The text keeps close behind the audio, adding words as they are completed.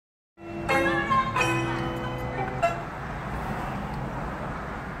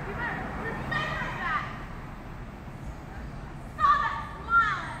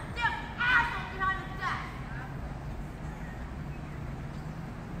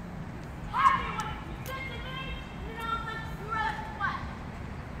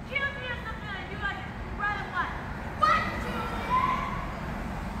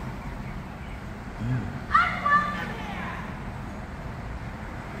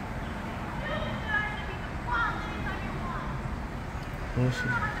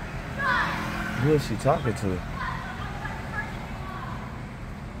Who is she talking to?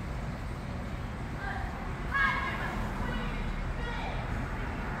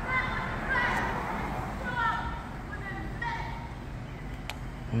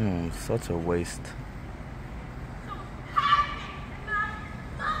 Such a waste.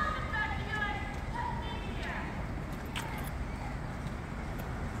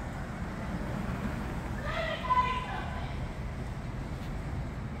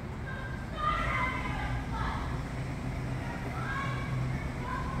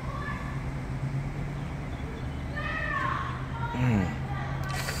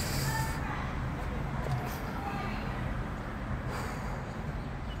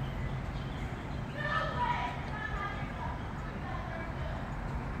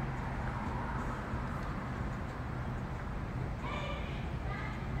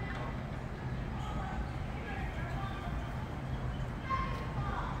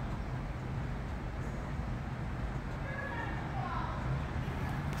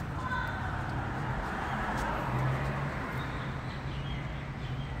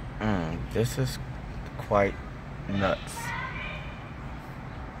 This is quite nuts.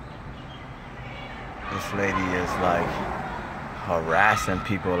 This lady is like harassing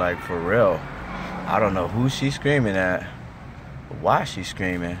people, like for real. I don't know who she's screaming at, why she's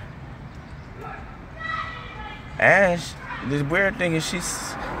screaming. And the weird thing is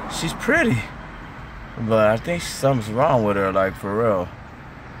she's pretty, but I think something's wrong with her, like for real.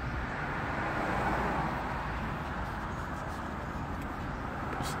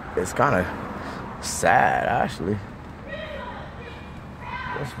 It's kind of sad, actually.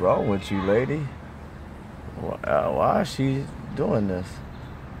 What's wrong with you, lady? Why is she doing this?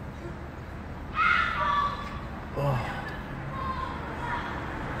 Oh.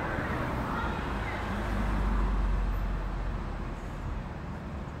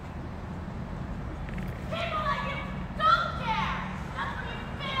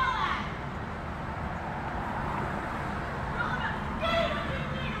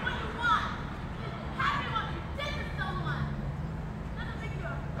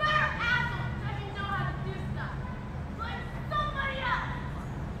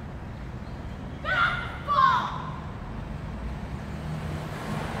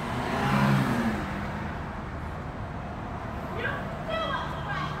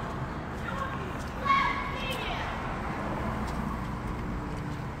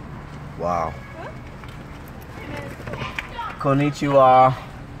 Wow. Konnichiwa.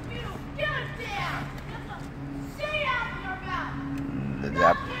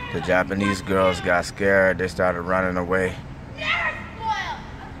 The Japanese girls got scared. They started running away.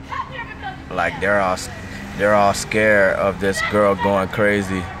 Like they're all scared of this girl going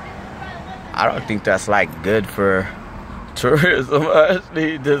crazy. I don't think that's like good for tourism.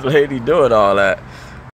 Actually, this lady doing all that.